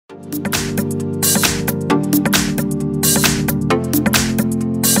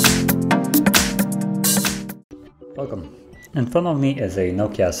Welcome. In front of me is a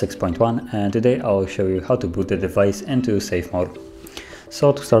Nokia 6.1 and today I'll show you how to boot the device into safe mode.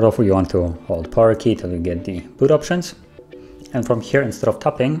 So to start off, you want to hold power key till you get the boot options, and from here, instead of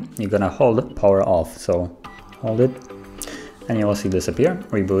tapping, you're gonna hold power off. So hold it and you will see this appear,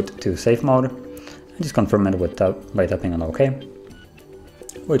 reboot to safe mode, and just confirm it by tapping on OK.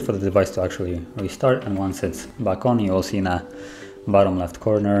 Wait for the device to actually restart, and once it's back on, you will see in the bottom left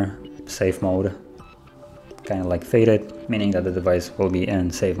corner safe mode, kind of like faded, meaning that the device will be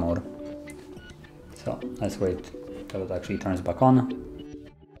in safe mode. So let's wait till it actually turns back on.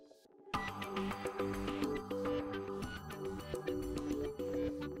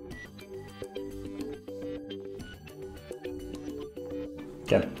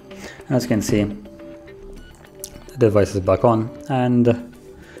 Okay, and as you can see, the device is back on, and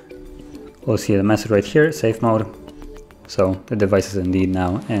we'll see the message right here, safe mode. So the device is indeed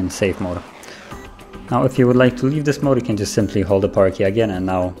now in safe mode. Now if you would like to leave this mode, you can just simply hold the power key again and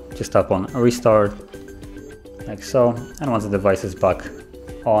now just tap on restart, like so, and once the device is back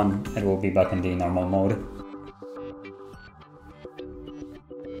on, it will be back in the normal mode.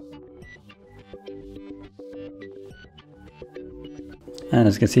 And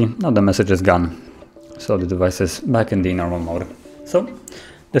as you can see, now the message is gone, so the device is back in the normal mode. So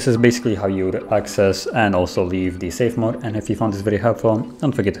this is basically how you would access and also leave the safe mode. And if you found this video helpful,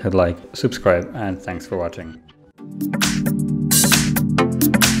 don't forget to hit like, subscribe, and thanks for watching.